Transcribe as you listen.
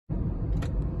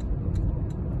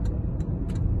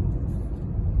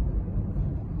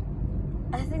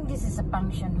I think this is a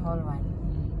function hall one.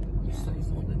 This is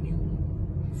on the new.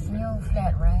 It's new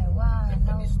flat, right? Wow. That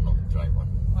one is not dry one.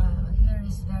 Wow, here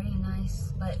is very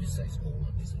nice. But This is old.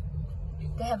 This is new.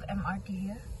 they have MRT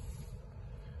here.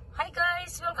 Hi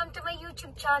guys! Welcome to my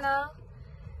YouTube channel.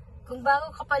 Kung bago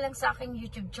ka pa lang sa aking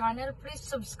YouTube channel, please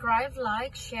subscribe,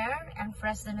 like, share, and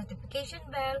press the notification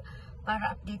bell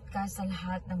para update ka sa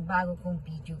lahat ng bago kong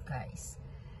video, guys.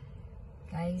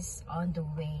 Guys, on the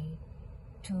way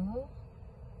to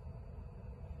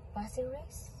Pasir?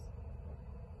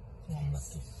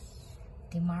 Yes.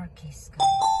 Demarquis, guys.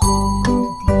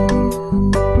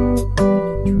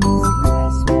 We need to see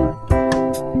nice market,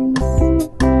 guys.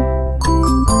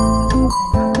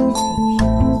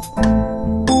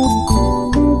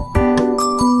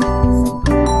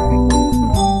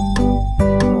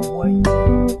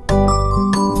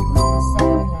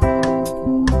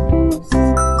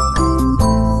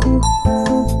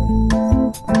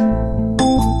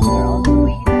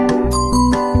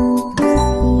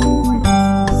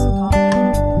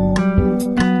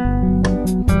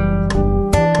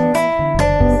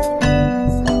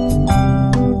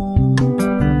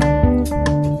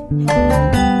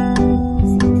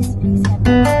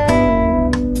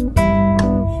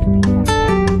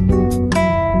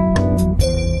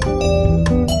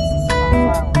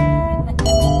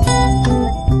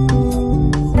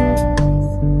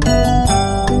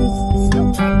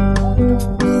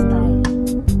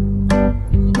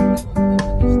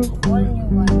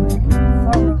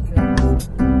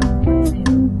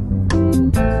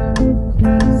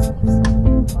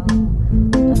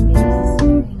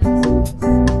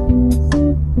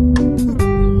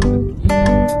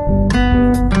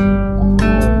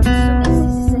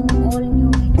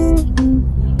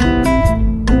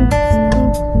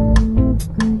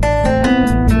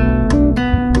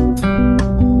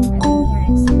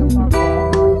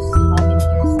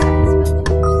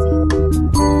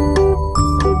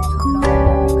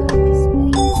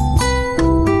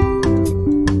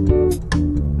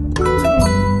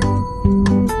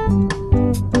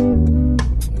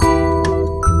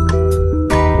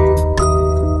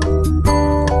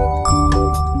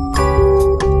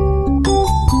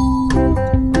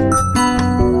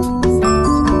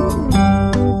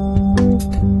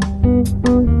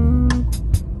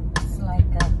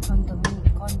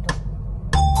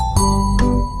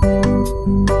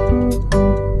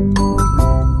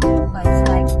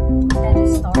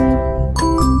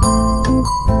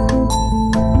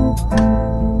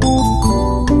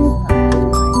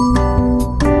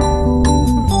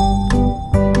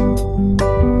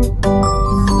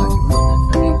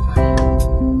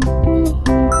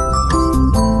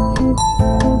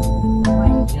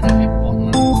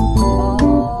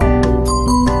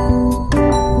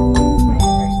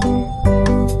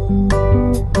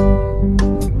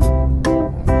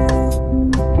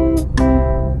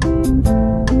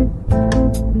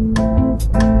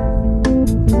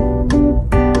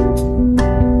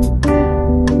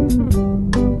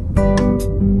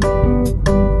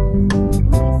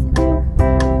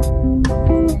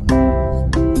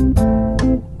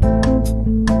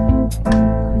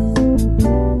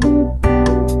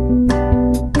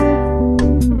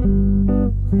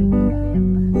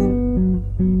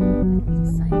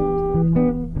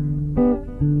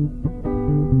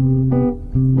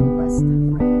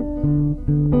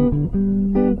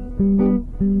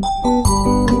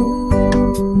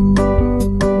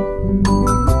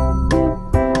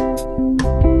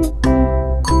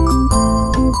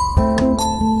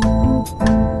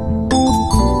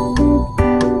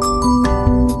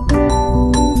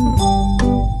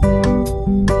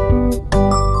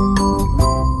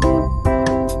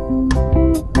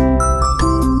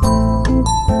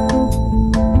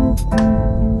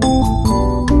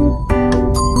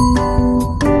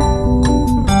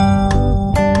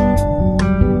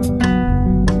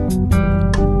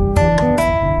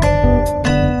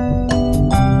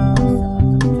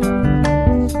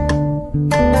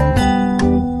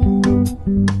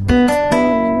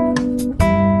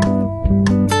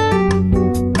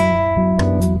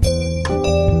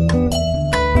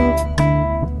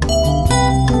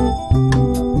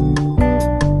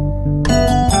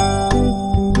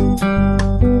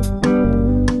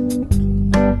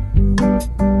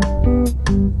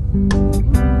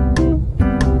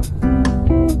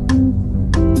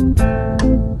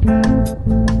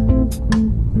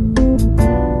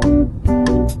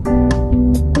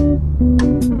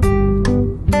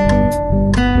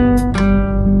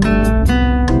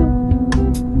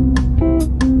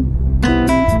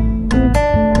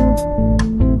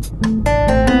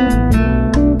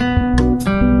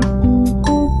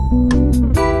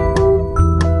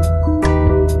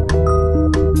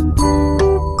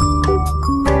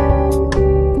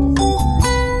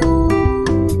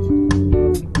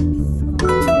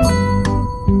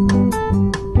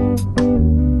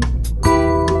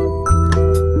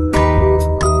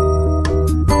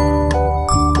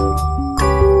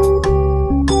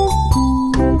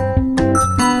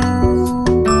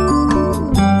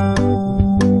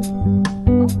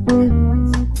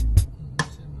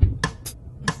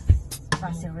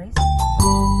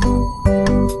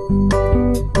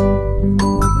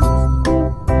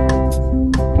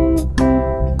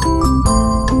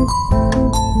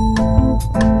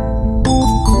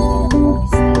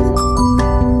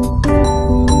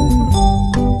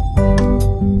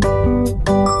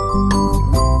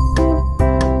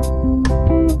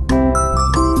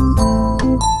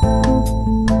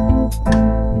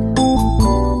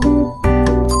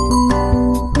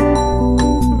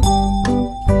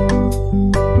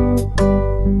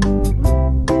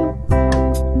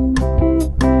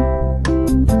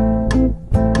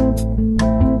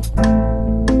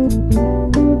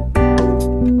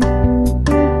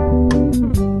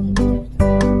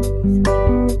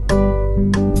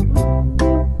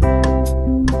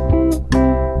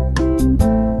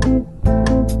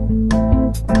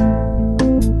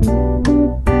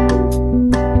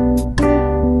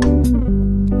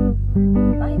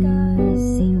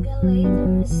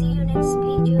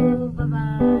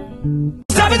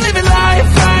 I've been living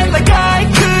life